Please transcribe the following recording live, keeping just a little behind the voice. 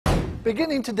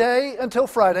Beginning today until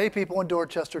Friday, people in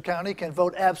Dorchester County can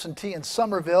vote absentee in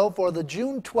Summerville for the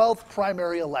June 12th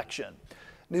primary election.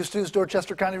 News 2's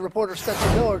Dorchester County reporter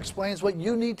Stetson Miller explains what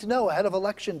you need to know ahead of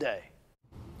Election Day.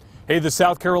 Hey, the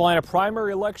South Carolina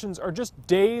primary elections are just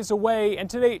days away, and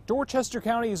today Dorchester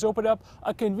County has opened up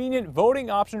a convenient voting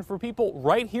option for people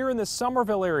right here in the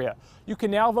Summerville area. You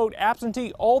can now vote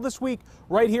absentee all this week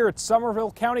right here at Summerville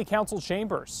County Council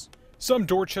chambers. Some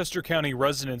Dorchester County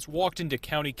residents walked into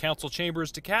county council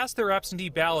chambers to cast their absentee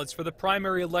ballots for the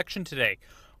primary election today.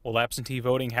 While absentee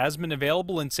voting has been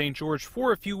available in St. George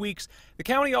for a few weeks, the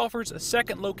county offers a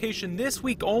second location this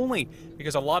week only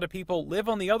because a lot of people live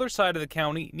on the other side of the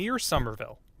county near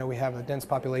Summerville. We have a dense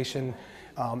population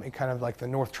in kind of like the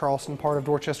North Charleston part of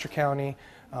Dorchester County,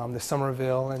 the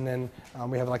Summerville, and then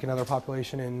we have like another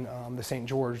population in the St.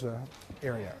 George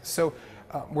area. So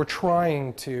we're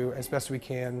trying to, as best we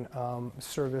can,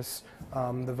 service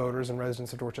the voters and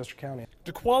residents of Dorchester County.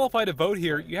 To qualify to vote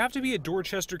here, you have to be a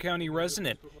Dorchester County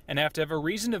resident and have to have a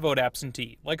reason to vote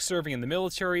absentee, like serving in the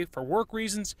military, for work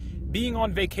reasons, being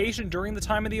on vacation during the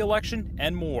time of the election,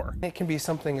 and more. It can be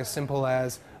something as simple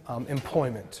as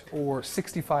employment, or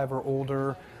 65 or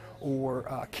older,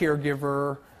 or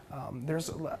caregiver. There's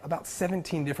about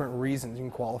 17 different reasons you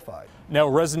can qualify. Now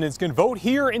residents can vote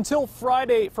here until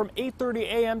Friday from 8:30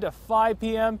 a.m. to 5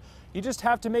 p.m. You just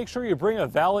have to make sure you bring a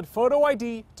valid photo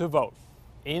ID to vote.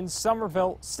 In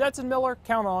Summerville, Stetson Miller,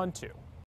 Count On 2.